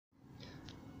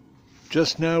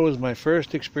Just now was my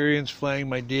first experience flying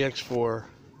my DX4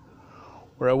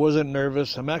 where I wasn't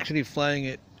nervous. I'm actually flying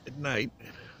it at night,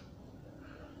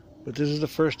 but this is the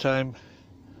first time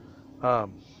I've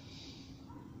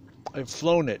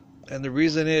flown it. And the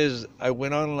reason is I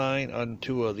went online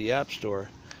onto the App Store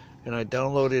and I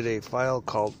downloaded a file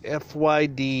called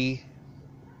Fyd-Fpv.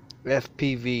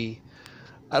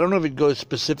 I don't know if it goes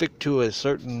specific to a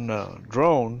certain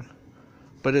drone,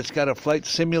 but it's got a flight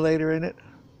simulator in it.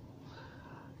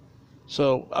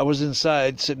 So I was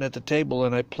inside sitting at the table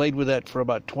and I played with that for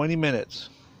about 20 minutes.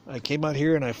 I came out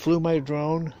here and I flew my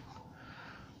drone.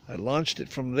 I launched it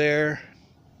from there.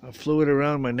 I flew it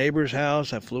around my neighbor's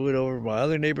house. I flew it over my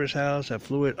other neighbor's house. I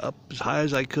flew it up as high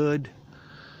as I could.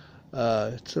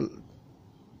 It's a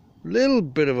little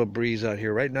bit of a breeze out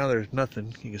here. Right now there's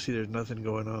nothing. You can see there's nothing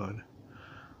going on.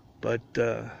 But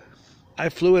I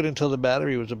flew it until the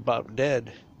battery was about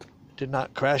dead. Did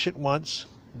not crash it once.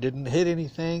 Didn't hit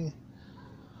anything.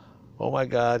 Oh my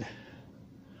God.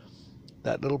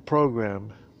 That little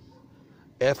program,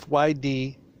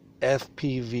 Fyd-Fpv, it's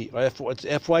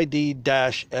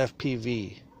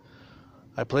Fyd-Fpv.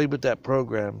 I played with that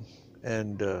program,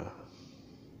 and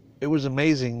it was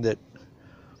amazing that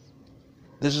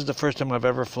this is the first time I've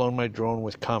ever flown my drone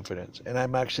with confidence, and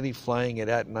I'm actually flying it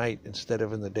at night instead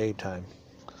of in the daytime.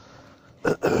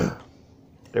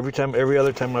 Every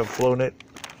other time I've flown it,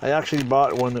 I actually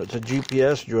bought one that's a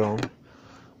GPS drone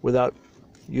without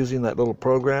using that little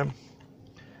program.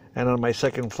 And on my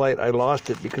second flight, I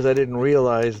lost it because I didn't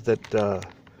realize that the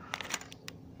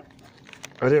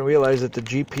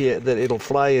GPS, that it'll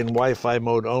fly in Wi-Fi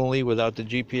mode only without the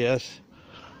GPS.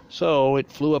 So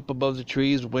it flew up above the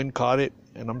trees, wind caught it,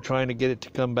 and I'm trying to get it to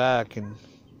come back. And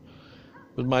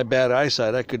with my bad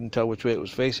eyesight, I couldn't tell which way it was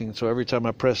facing. So every time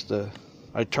I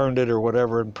turned it or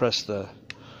whatever and pressed the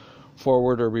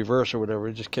forward or reverse or whatever,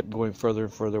 it just kept going further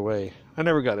and further away. I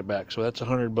never got it back, so that's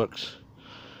 $100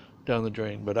 down the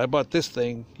drain. But I bought this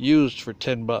thing used for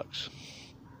 $10.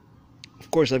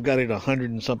 Of course, I've got it in $100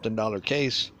 and something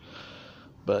case,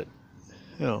 but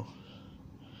you know,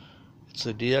 it's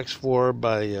a DX4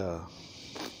 by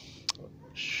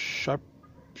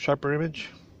Sharper Image.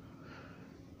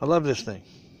 I love this thing.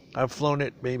 I've flown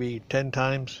it maybe 10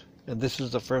 times, and this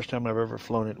is the first time I've ever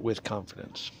flown it with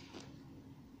confidence.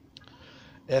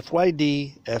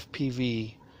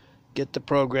 Fyd-Fpv. Get the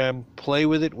program, play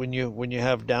with it when you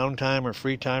have downtime or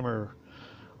free time, or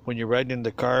when you're riding in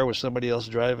the car with somebody else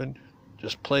driving.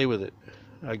 Just play with it.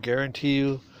 I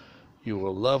guarantee you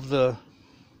will love the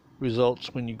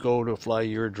results when you go to fly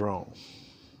your drone.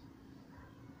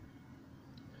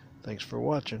 Thanks for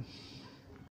watching.